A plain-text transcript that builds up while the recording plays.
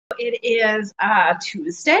it is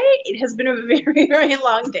Tuesday. It has been a very, very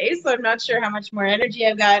long day, so I'm not sure how much more energy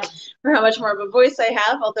I've got or how much more of a voice I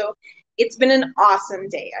have, although it's been an awesome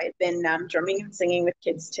day. I've been drumming and singing with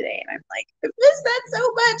kids today, and I'm like, I miss that so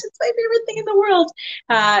much. It's my favorite thing in the world.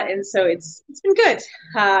 And so it's been good.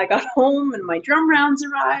 I got home and my drum rounds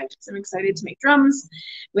arrived, so I'm excited to make drums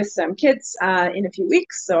with some kids in a few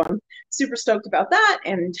weeks. So I'm super stoked about that.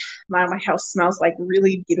 And my house smells like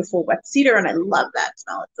really beautiful wet cedar, and I love that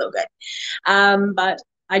smell. It's so good. But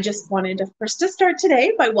I just wanted, of course, to start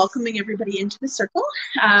today by welcoming everybody into the circle,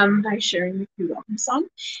 by sharing the Cree welcome song,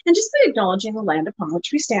 and just by acknowledging the land upon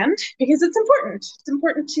which we stand, because it's important. It's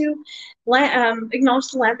important to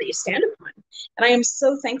acknowledge the land that you stand upon. And I am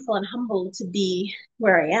so thankful and humbled to be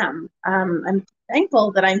where I am. I'm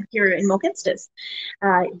thankful that I'm here in Mohkinstsis.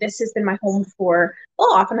 This has been my home for,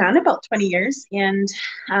 well, off and on about 20 years. And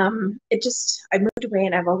I moved away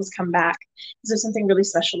and I've always come back because there's something really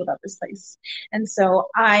special about this place. And so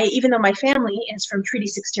even though my family is from Treaty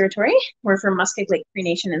 6 territory, we're from Muskeg Lake Cree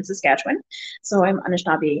Nation in Saskatchewan. So I'm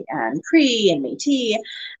Anishinaabe and Cree and Métis.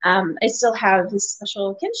 I still have this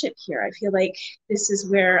special kinship here. I feel like this is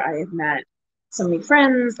where I have met so many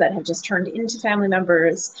friends that have just turned into family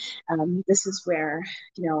members. This is where,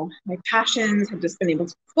 my passions have just been able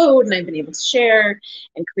to float and I've been able to share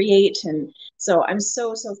and create. And so I'm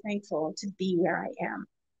so, so thankful to be where I am.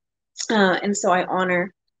 And so I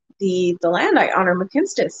honor the land. I honor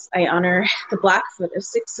Mohkinstsis. I honor the Blackfoot of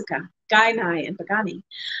Siksika, Kainai, and Pagani.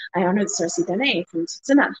 I honor the Sarsi Dene from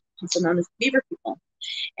Tsuut'ina, also known as the Beaver people.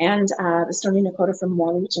 And the Stoney Nakoda from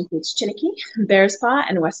Morley, which includes Chiniki, Bearspaw,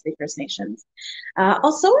 and West Bay First Nations.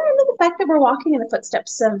 Also, I honor the fact that we're walking in the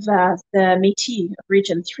footsteps of the Métis of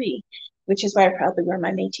Region 3, which is why I proudly wear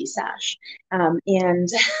my Métis sash. And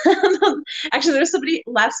actually, there was somebody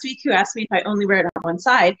last week who asked me if I only wear it on one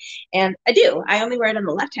side, and I do. I only wear it on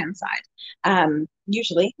the left-hand side.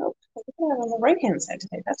 Usually, I put it on the right-hand side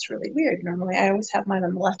today. That's really weird. Normally, I always have mine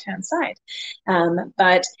on the left-hand side.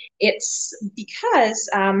 But it's because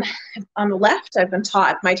on the left, I've been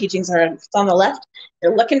taught, my teachings are, if it's on the left,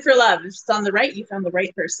 you're looking for love. If it's on the right, you found the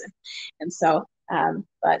right person. And so,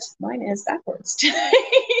 but mine is backwards today.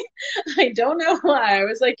 I don't know why. I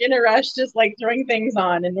was like in a rush, just like throwing things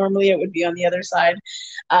on, and normally it would be on the other side.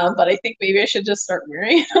 But I think maybe I should just start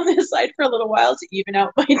wearing it on this side for a little while to even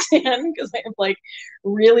out my tan, because I have like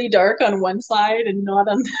really dark on one side and not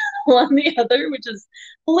on the other, which is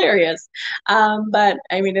hilarious. But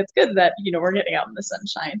I mean, it's good that, we're getting out in the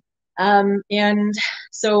sunshine. And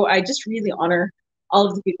so I just really honor all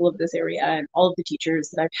of the people of this area and all of the teachers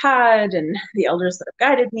that I've had and the elders that have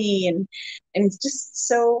guided me, and just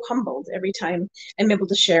so humbled every time I'm able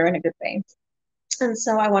to share in a good way. And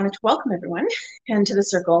so I wanted to welcome everyone into the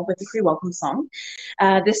circle with the Cree welcome song.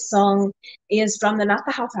 This song is from the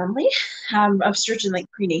Nakahau family of Sturgeon Lake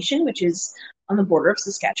Cree Nation, which is on the border of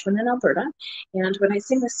Saskatchewan and Alberta. And when I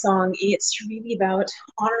sing this song, it's really about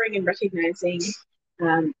honoring and recognizing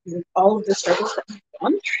all of the struggles that we've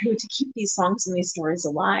gone through to keep these songs and these stories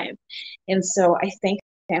alive. And so I thank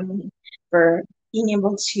the family for being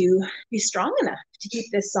able to be strong enough to keep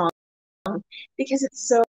this song, because it's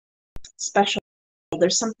so special.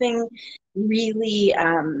 There's something really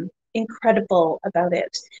incredible about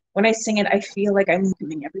it. When I sing it, I feel like I'm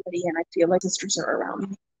welcoming everybody, and I feel like sisters are around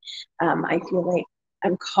me. I feel like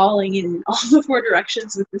I'm calling in all the four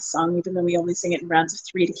directions with this song, even though we only sing it in rounds of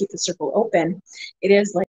 3 to keep the circle open. It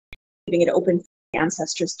is like leaving it open for the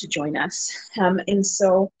ancestors to join us. And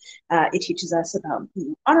so it teaches us about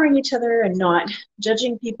honoring each other and not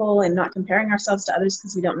judging people and not comparing ourselves to others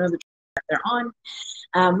because we don't know the track that they're on,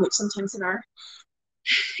 which sometimes in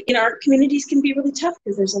our communities can be really tough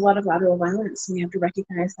because there's a lot of lateral violence, and we have to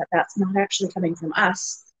recognize that that's not actually coming from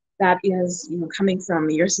us. That is, coming from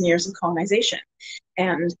years and years of colonization,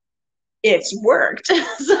 and it's worked.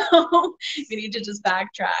 So we need to just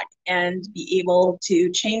backtrack and be able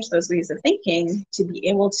to change those ways of thinking to be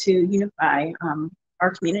able to unify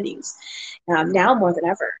our communities now more than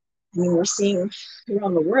ever. I mean, we're seeing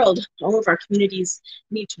around the world, all of our communities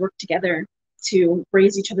need to work together to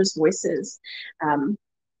raise each other's voices.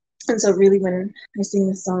 And so really when I sing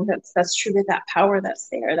this song, that's truly that power that's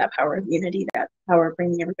there, that power of unity, that power of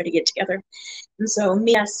bringing everybody get together. And so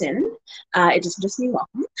Miasin, it doesn't just mean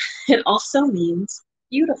welcome, it also means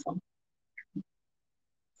beautiful.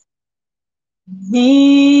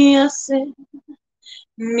 Miasin,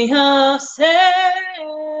 Miasin,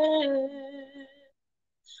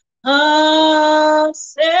 Asemina.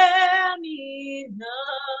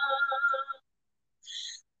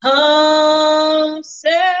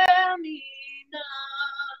 Semina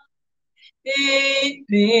Ipitakote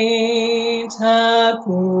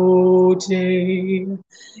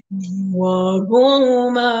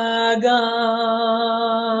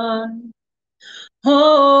wagomagan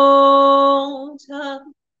hota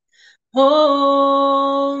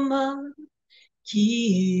homa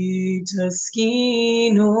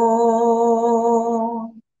kitaskino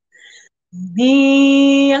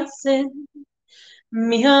miasen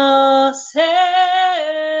miasen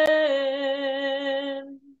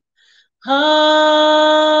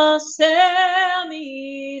hasemina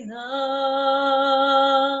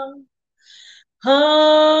hasemina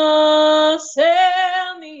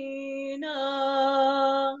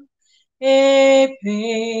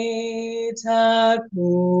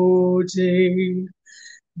epetakote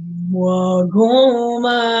wagomagan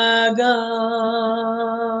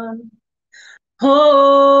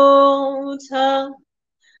hota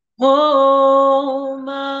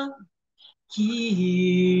homa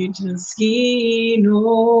kitaskino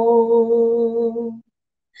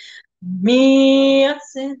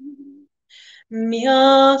miasen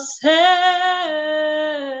miasen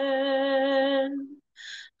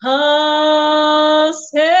hasemina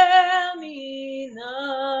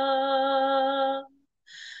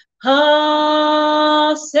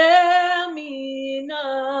hasemina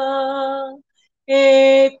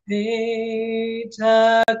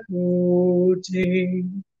epetakote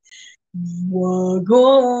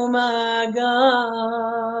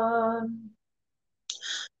wagomagan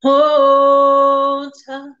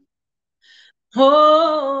hota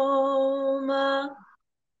homa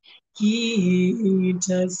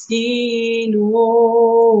kitaskino.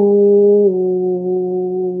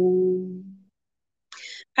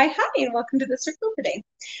 Hi, and welcome to the circle today.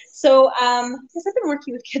 So, because I've been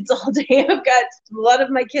working with kids all day, I've got a lot of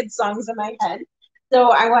my kids' songs in my head.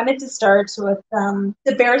 So I wanted to start with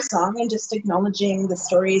the bear song and just acknowledging the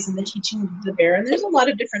stories and the teaching of the bear. And there's a lot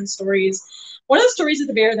of different stories. One of the stories of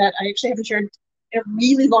the bear that I actually haven't shared in a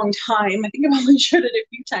really long time, I think I've only shared it a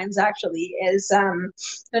few times actually, is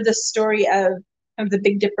the story of the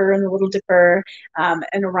Big Dipper and the Little Dipper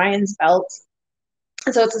and Orion's belt.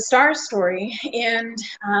 So it's a star story, and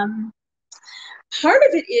part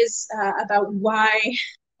of it is about why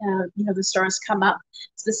the stars come up.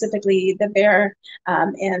 Specifically, the bear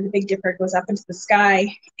and the Big Dipper goes up into the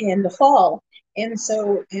sky in the fall, and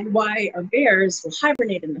why our bears will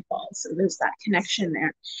hibernate in the fall. So there's that connection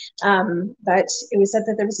there. But it was said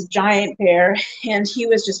that there was a giant bear, and he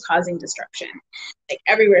was just causing destruction, like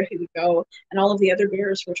everywhere he would go. And all of the other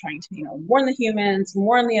bears were trying to, warn the humans,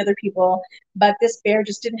 warn the other people. But this bear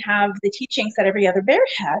just didn't have the teachings that every other bear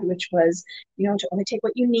had, which was, to only take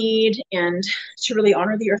what you need and to really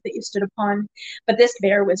honor the earth that you stood upon. But this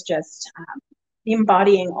bear was just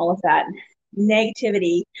embodying all of that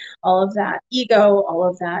negativity, all of that ego, all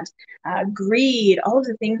of that greed, all of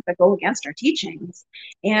the things that go against our teachings.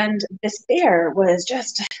 And this bear was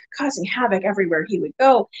just causing havoc everywhere he would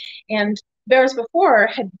go. And bears before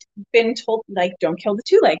had been told, like, don't kill the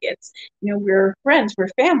two-leggeds. We're friends, we're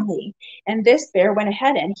family. And this bear went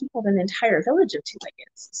ahead and he killed an entire village of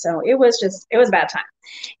two-leggeds. So it was a bad time.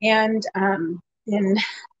 And then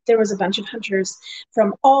there was a bunch of hunters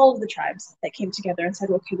from all of the tribes that came together and said,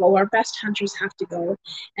 okay, well, our best hunters have to go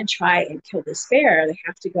and try and kill this bear. They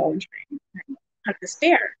have to go and try and hunt this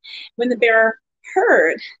bear. When the bear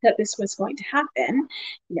heard that this was going to happen,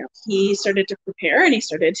 he started to prepare and he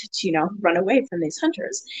started to, run away from these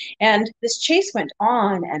hunters. And this chase went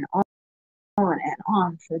on and on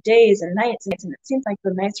for days and nights, and it seemed like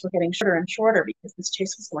the nights were getting shorter and shorter because this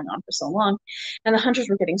chase was going on for so long, and the hunters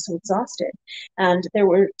were getting so exhausted. And there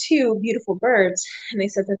were two beautiful birds, and they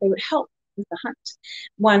said that they would help with the hunt.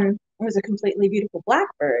 One was a completely beautiful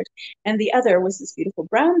black bird, and the other was this beautiful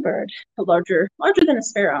brown bird, larger than a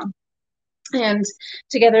sparrow. And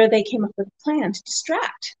together they came up with a plan to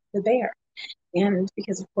distract the bear. And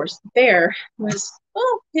because, of course, the bear he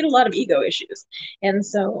had a lot of ego issues. And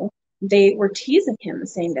so they were teasing him,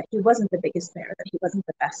 saying that he wasn't the biggest bear, that he wasn't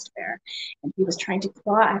the best bear. And he was trying to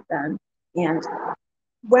claw at them. And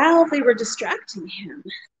while they were distracting him,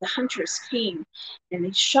 the hunters came and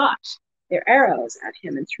they shot their arrows at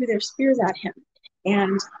him and threw their spears at him.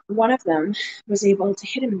 And one of them was able to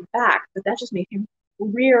hit him in the back, but that just made him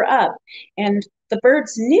rear up. And the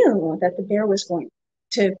birds knew that the bear was going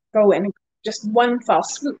to go and just one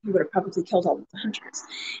false swoop, he would have probably killed all of the hunters.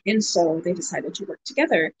 And so they decided to work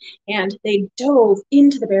together, and they dove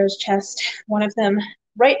into the bear's chest, one of them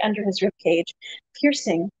right under his rib cage,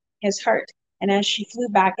 piercing his heart. And as she flew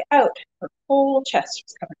back out, her whole chest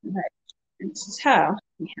was covered in red. And this is how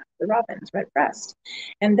we have the robin's red breast.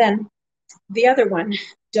 And then the other one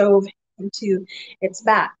dove into its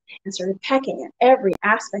back and started pecking at every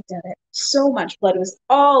aspect of it. So much blood was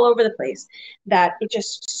all over the place that it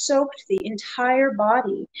just soaked the entire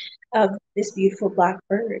body of this beautiful black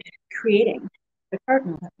bird, creating the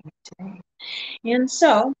cardinal that we have today. And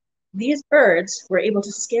so these birds were able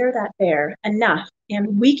to scare that bear enough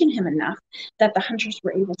and weaken him enough that the hunters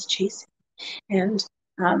were able to chase him.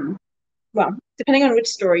 And well, depending on which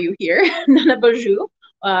story you hear, Nana Bajou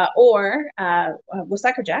or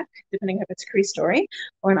Wasakajak, depending if it's a Cree story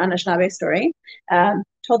or an Anishinaabe story,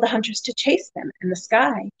 told the hunters to chase them in the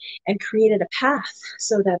sky and created a path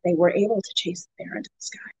so that they were able to chase the bear into the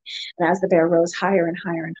sky. And as the bear rose higher and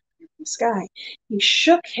higher and higher in the sky, he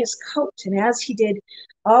shook his coat, and as he did,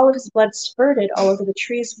 all of his blood spurted all over the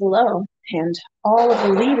trees below, and all of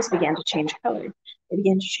the leaves began to change color. They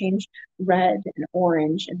began to change red and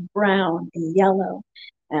orange and brown and yellow.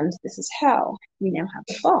 And this is how we now have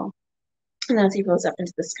the fall. And as he rose up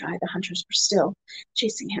into the sky, the hunters were still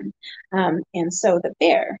chasing him. And so the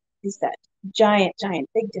bear is that giant, giant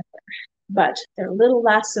Big Dipper, but their little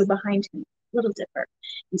lasso behind him, Little Dipper.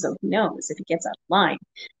 And so he knows if he gets out of line,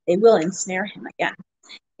 they will ensnare him again.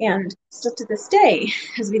 And still to this day,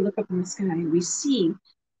 as we look up in the sky, we see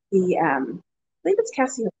the, I believe it's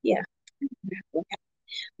Cassiopeia,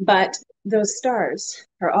 but those stars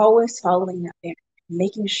are always following that bear,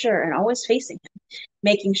 making sure, and always facing him,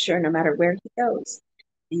 making sure no matter where he goes,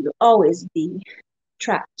 he will always be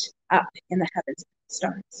trapped up in the heavens of the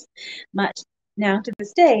stars. But now to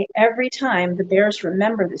this day, every time the bears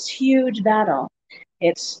remember this huge battle,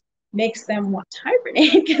 it makes them want to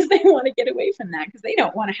hibernate because they want to get away from that, because they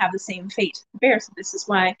don't want to have the same fate as the bear. So this is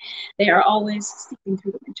why they are always sleeping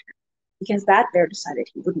through the winter, because that bear decided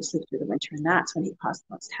he wouldn't sleep through the winter, and that's when he caused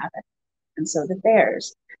the most havoc. And so the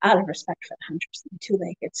bears, out of respect for the hunters and the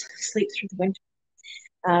two-leggeds, sleep through the winter.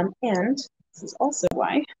 And this is also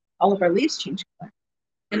why all of our leaves change color.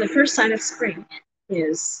 And the first sign of spring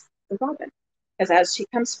is the robin, because as she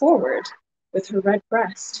comes forward with her red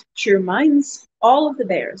breast, she reminds all of the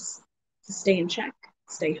bears to stay in check,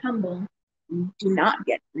 stay humble, and do not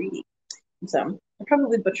get greedy. And so I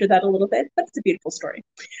probably butchered that a little bit, but it's a beautiful story.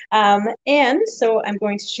 And so I'm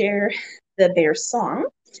going to share the bear song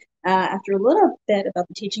after a little bit about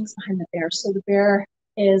the teachings behind the bear. So the bear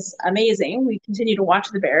is amazing. We continue to watch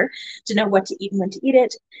the bear to know what to eat and when to eat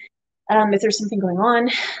it. If there's something going on,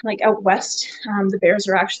 like out west, the bears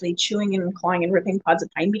are actually chewing and clawing and ripping pods of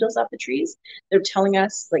pine beetles off the trees. They're telling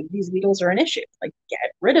us, like, these beetles are an issue, like,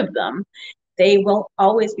 get rid of them. They will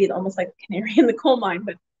always be almost like the canary in the coal mine,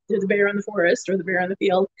 but they're the bear in the forest or the bear in the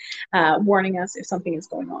field, warning us if something is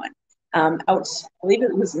going on. Out, I believe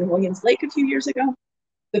it was in Williams Lake a few years ago,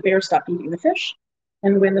 the bear stopped eating the fish.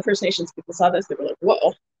 And when the First Nations people saw this, they were like,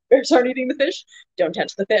 whoa, bears aren't eating the fish? Don't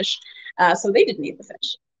touch the fish. So they didn't eat the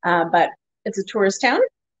fish. But it's a tourist town.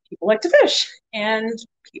 People like to fish. And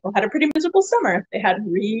people had a pretty miserable summer. They had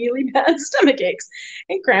really bad stomach aches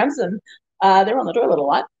and cramps, and they were on the toilet a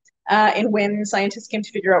lot. And when scientists came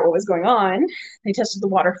to figure out what was going on, they tested the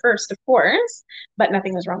water first, of course, but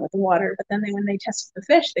nothing was wrong with the water. But then when they tested the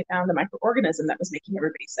fish, they found the microorganism that was making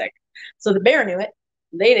everybody sick. So the bear knew it.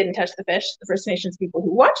 They didn't touch the fish. The First Nations people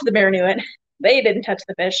who watched the bear knew it. They didn't touch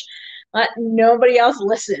the fish. Nobody else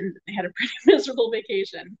listened. They had a pretty miserable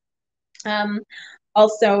vacation.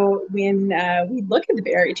 Also, when we look at the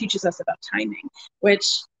bear, it teaches us about timing, which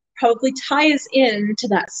probably ties into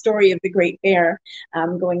that story of the great bear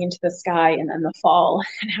going into the sky and then the fall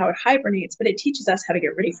and how it hibernates, but it teaches us how to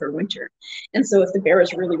get ready for winter. And so if the bear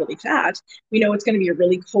is really, really fat, we know it's going to be a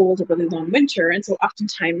really cold, a really long winter. And so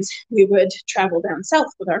oftentimes we would travel down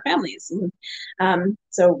south with our families. And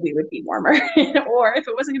so we would be warmer. Or if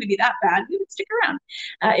it wasn't going to be that bad, we would stick around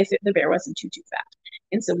if the bear wasn't too fat.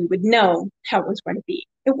 And so we would know how it was going to be.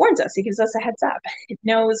 It warns us. It gives us a heads up. It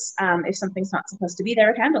knows if something's not supposed to be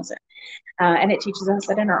there, it handles it. And it teaches us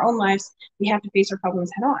that in our own lives, we have to face our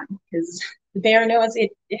problems head on, because the bear knows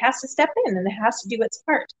it has to step in and it has to do its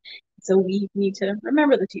part. So we need to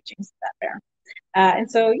remember the teachings of that bear.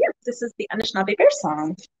 And so, yeah, this is the Anishinaabe Bear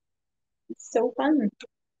Song. It's so fun.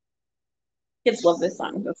 Kids love this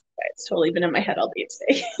song. That's why it's totally been in my head all day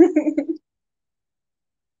today.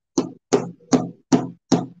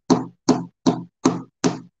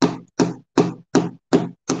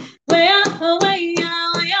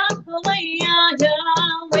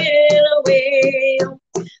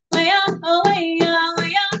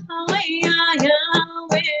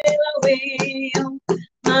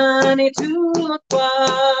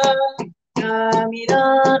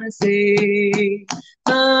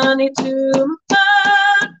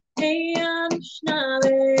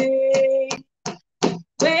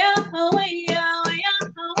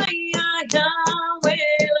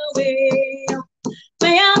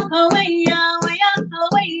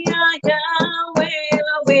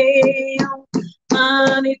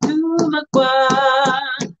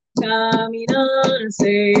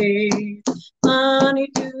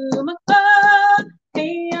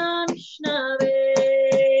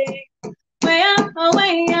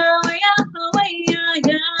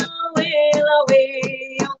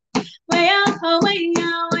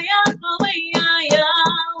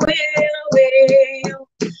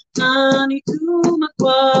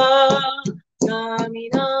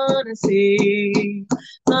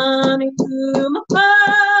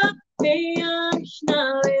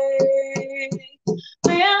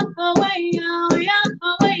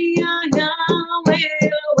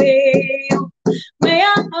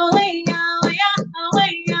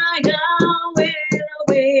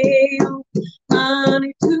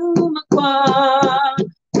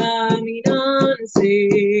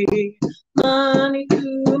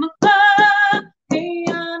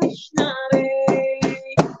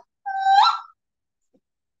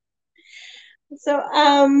 So,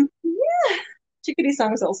 yeah, chickadee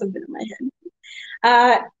songs also been in my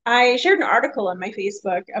head. I shared an article on my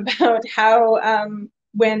Facebook about how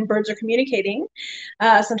when birds are communicating,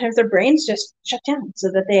 sometimes their brains just shut down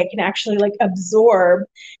so that they can actually like absorb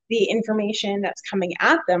the information that's coming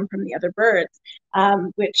at them from the other birds,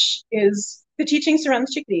 which is the teachings around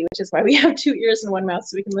the chickadee, which is why we have two ears and one mouth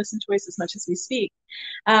so we can listen twice as much as we speak.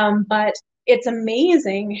 But it's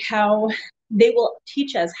amazing how they will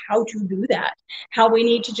teach us how to do that, how we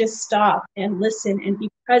need to just stop and listen and be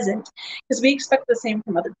present, because we expect the same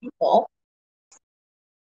from other people.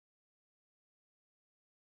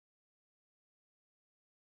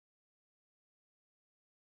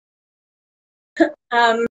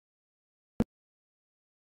 Um,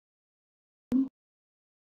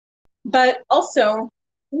 but also,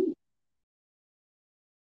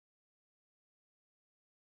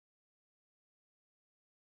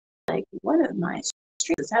 like one of my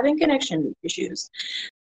streams is having connection issues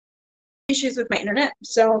with my internet.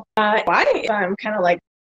 So why I'm kind of like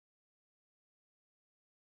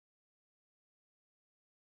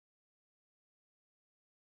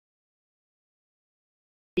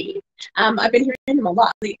I've been hearing him a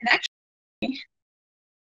lot, and actually